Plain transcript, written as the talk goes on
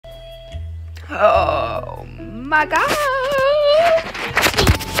Oh my god!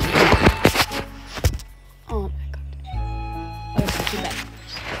 Oh my god.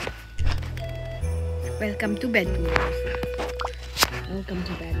 Welcome to bed. Welcome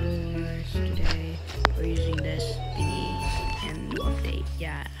to bed, boys. Today we're using this thingy and new update.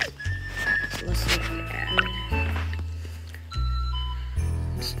 Yeah. Let's look at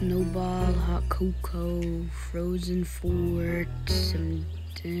Snowball, Hot Cocoa, Frozen Fort, some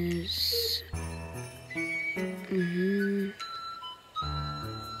this.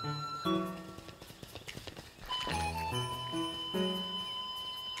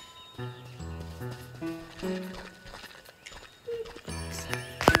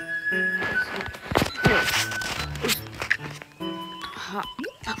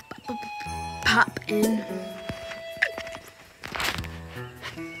 Pop in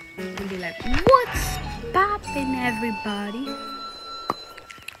and be like, what's poppin', everybody?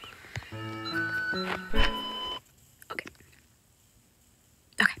 Okay.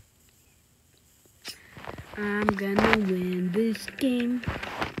 I'm gonna win this game.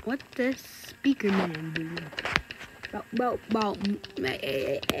 What does Speaker Man do?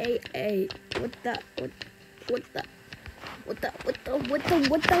 Hey. What the?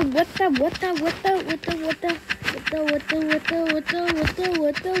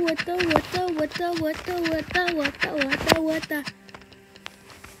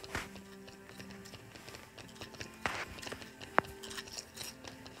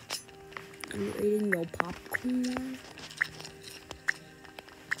 Are you eating your popcorn?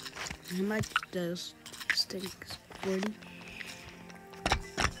 How much does stink? 40?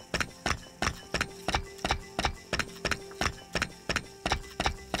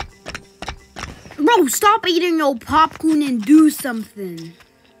 Bro, stop eating your popcorn and do something.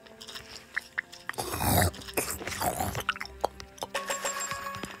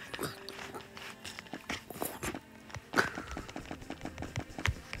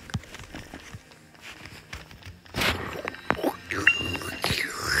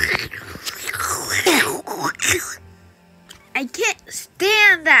 I can't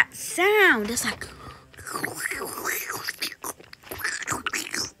stand that sound. It's like...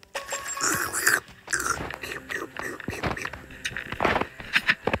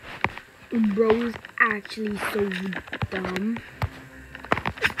 Bro is actually so dumb.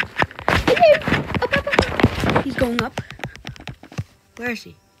 He's going up. Where is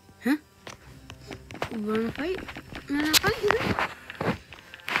he? Huh? You wanna fight? You wanna fight? You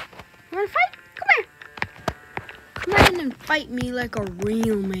wanna fight? Come here. Come in and fight me like a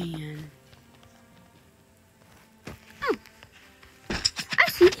real man. Oh. I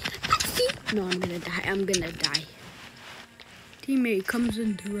see. No, I'm gonna die. Teammate comes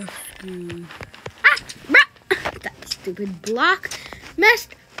into rescue. Ah! Bruh! That stupid block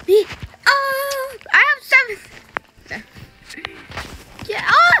messed me up! I have 7. Get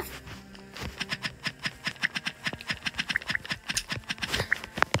off!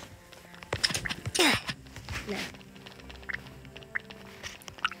 There.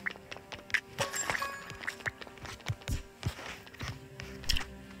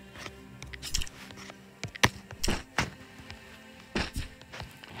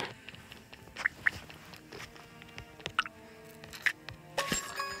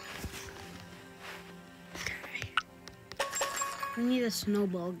 I need a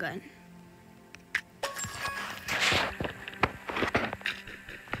snowball gun.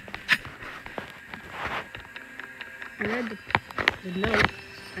 I read the note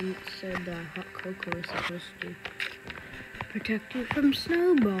and it said hot cocoa is supposed to protect you from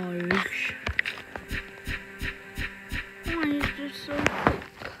snowballs. Why is this so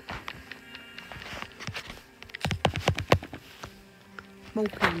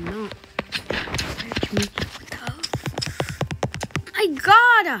quick? Okay, not. Catch me. I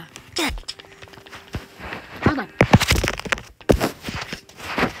gotta! Hold on.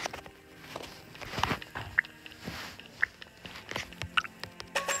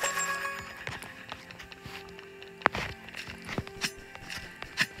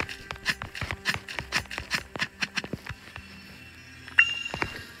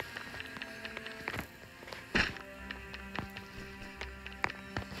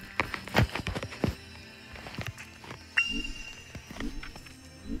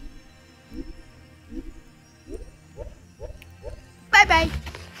 Bye.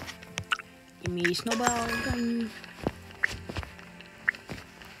 Give me snowball gun.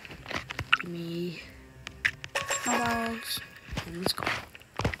 Give me snowballs. And let's go.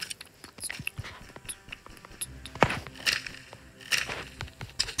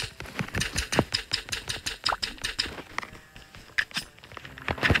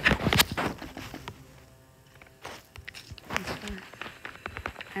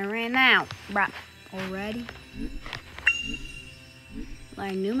 I ran out, bruh. Already?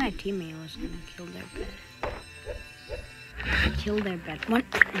 I knew my teammate was gonna kill their bed. Kill their bed. One.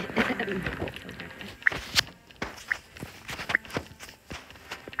 Kill their bed.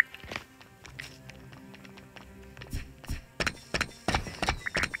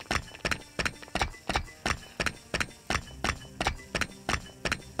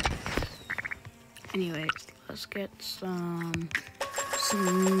 Anyways, let's get some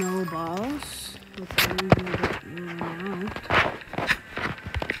snowballs. Hopefully we don't run out.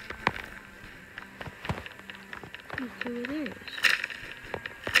 Look who it is.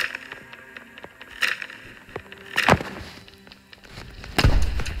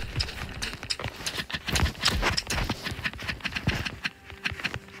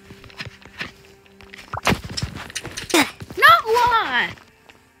 Not one!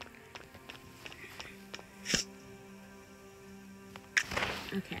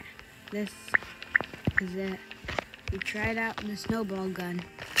 Okay, this is it. We tried out the snowball gun.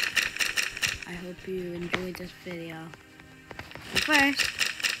 I hope you enjoyed this video. But first,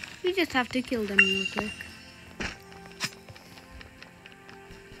 we just have to kill them real quick.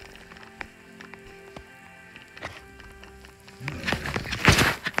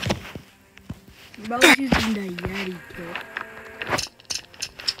 Bro's using the Yeti kit.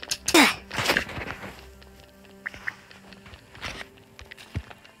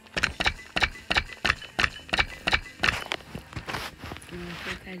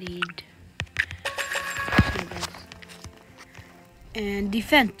 I need and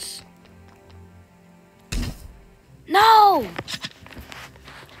defense. No!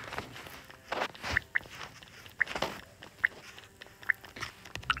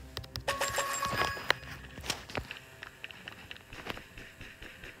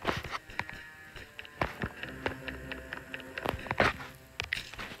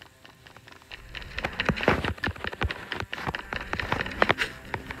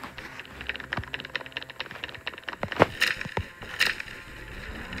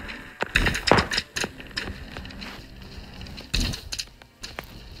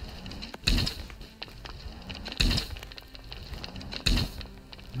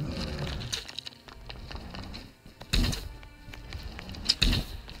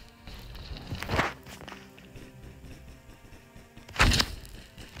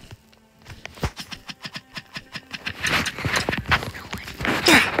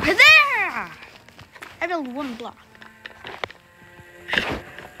 I built one block.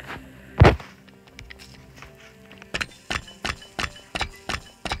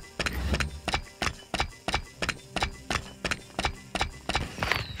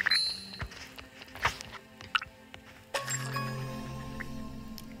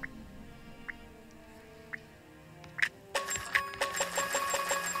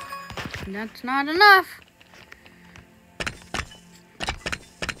 That's not enough.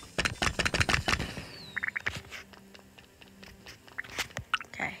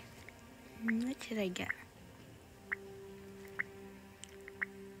 Okay. What should I get?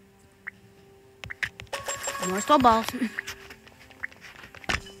 More snowballs.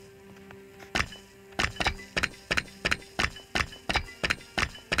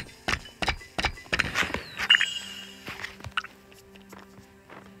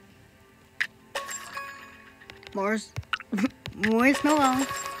 More snowballs.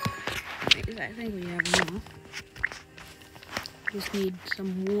 I think we have enough. Just need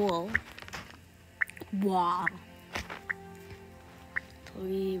some wool. Wow. Till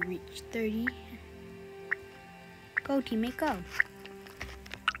we reach 30. Go, teammate, go.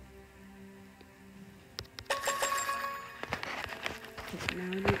 Okay, now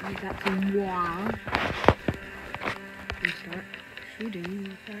that we got some wool, we start shooting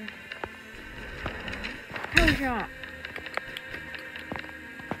with our power shot.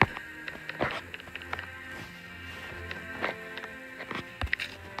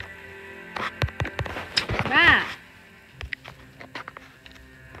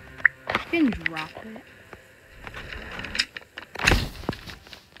 You can drop it.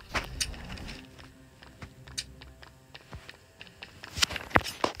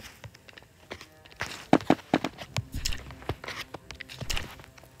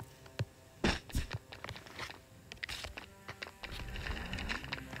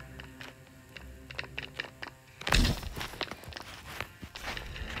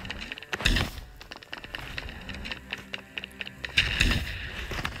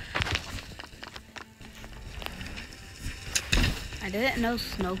 I didn't know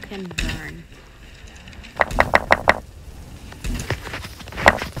snow can burn.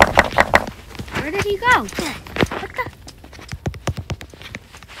 Where did he go? What the?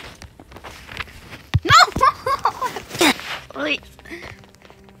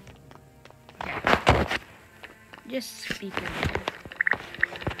 speaker.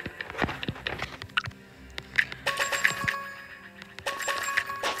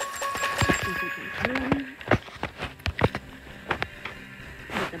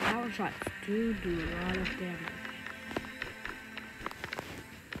 But the power shots do a lot of damage.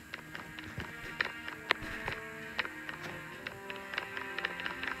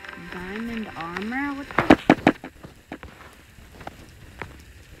 Diamond armor? What the?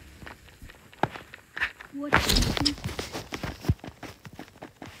 What the?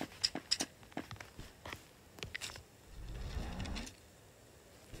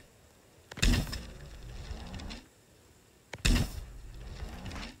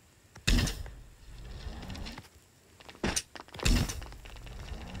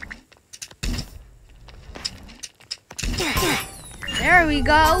 There we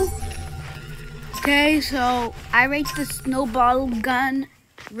go. Okay, so I rate the snowball gun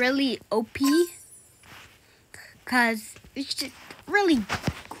really OP because it's just really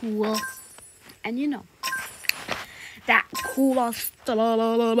cool. And you know, that cool stuff.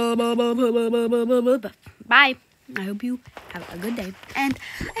 Bye. I hope you have a good day. And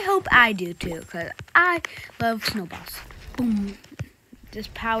I hope I do too, because I love snowballs. Boom. This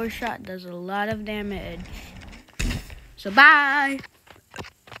power shot does a lot of damage. So bye.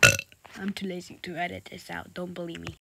 I'm too lazy to edit this out. Don't believe me.